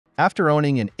After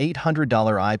owning an $800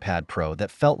 iPad Pro that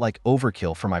felt like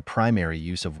overkill for my primary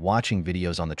use of watching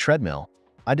videos on the treadmill,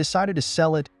 I decided to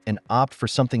sell it and opt for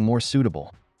something more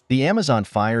suitable. The Amazon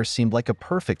Fire seemed like a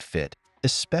perfect fit,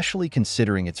 especially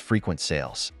considering its frequent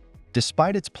sales.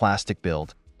 Despite its plastic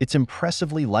build, it's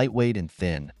impressively lightweight and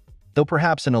thin, though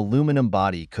perhaps an aluminum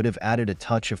body could have added a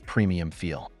touch of premium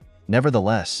feel.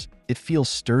 Nevertheless, it feels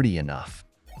sturdy enough.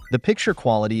 The picture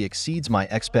quality exceeds my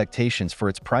expectations for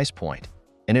its price point,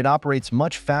 and it operates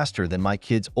much faster than my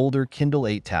kids' older Kindle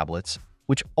 8 tablets,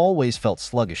 which always felt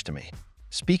sluggish to me.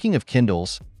 Speaking of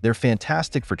Kindles, they're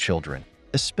fantastic for children,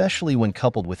 especially when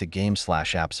coupled with a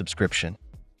game/app subscription.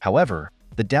 However,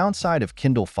 the downside of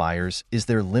Kindle Fires is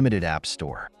their limited app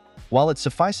store. While it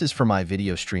suffices for my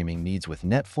video streaming needs with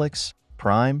Netflix,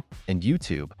 Prime, and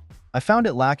YouTube, I found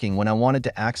it lacking when I wanted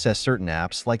to access certain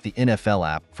apps like the NFL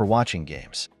app for watching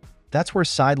games. That's where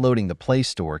sideloading the Play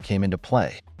Store came into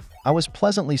play. I was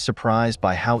pleasantly surprised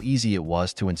by how easy it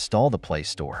was to install the Play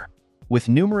Store. With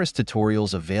numerous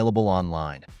tutorials available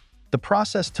online, the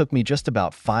process took me just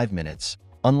about 5 minutes,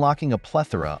 unlocking a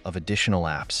plethora of additional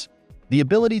apps. The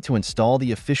ability to install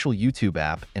the official YouTube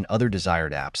app and other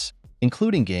desired apps,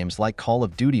 including games like Call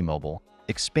of Duty Mobile,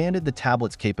 expanded the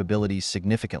tablet's capabilities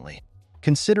significantly.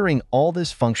 Considering all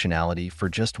this functionality for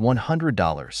just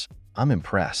 $100, I'm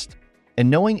impressed. And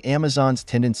knowing Amazon's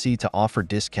tendency to offer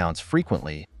discounts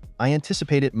frequently, I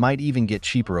anticipate it might even get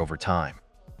cheaper over time.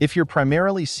 If you're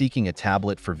primarily seeking a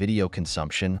tablet for video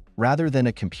consumption rather than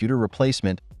a computer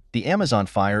replacement, the Amazon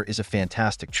Fire is a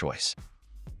fantastic choice.